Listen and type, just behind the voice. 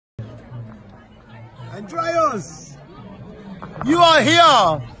Andreas, you are here.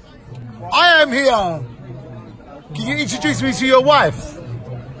 I am here. Can you introduce me to your wife?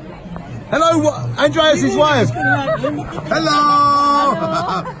 Hello, Andreas' wife. Hello.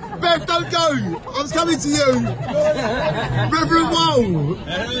 Bev, don't go. I was coming to you. Reverend Wall.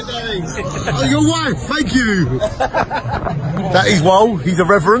 Oh, your wife, thank you. That is Wall. He's a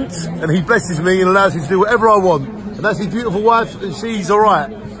reverend and he blesses me and allows me to do whatever I want. And that's his beautiful wife and she's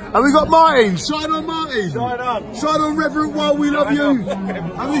alright. And we got Martin. Shine on, Martin. Shine on. Shine on, Reverend Wall. We love you.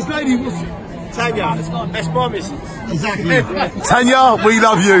 And this lady was Tanya. That's my missus. Exactly. Tanya, we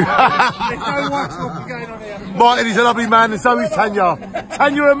love you. Martin is a lovely man and so is Tanya.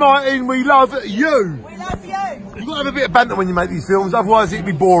 Tanya and Martin, we love you. We love you. You've got to have a bit of banter when you make these films, otherwise it'd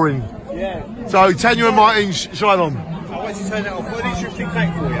be boring. Yeah. So Tanya and Martin, shine on. I want you to turn that off. What is your big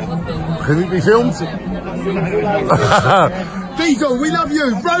cake for you? Can it be filmed? Diesel, we love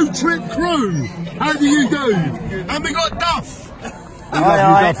you. Road Trip crew. How do you do? And we got Duff. We love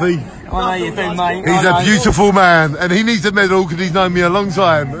you, Duffy. I know you do, mate. He's a beautiful man, and he needs a medal because he's known me a long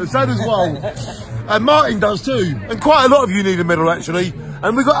time. And so does Wal. And Martin does too. And quite a lot of you need a medal, actually.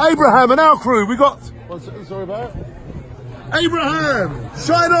 And we've got Abraham and our crew. We got... Sorry about it. Abraham,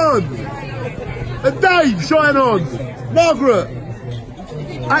 shine on. And Dave, shine on. Margaret,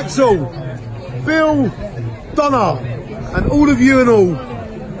 Axel, Bill, Donna, and all of you and all.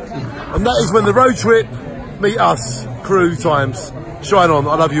 And that is when the road trip meet us, crew times. Shine on,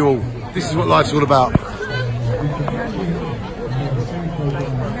 I love you all. This is what life's all about.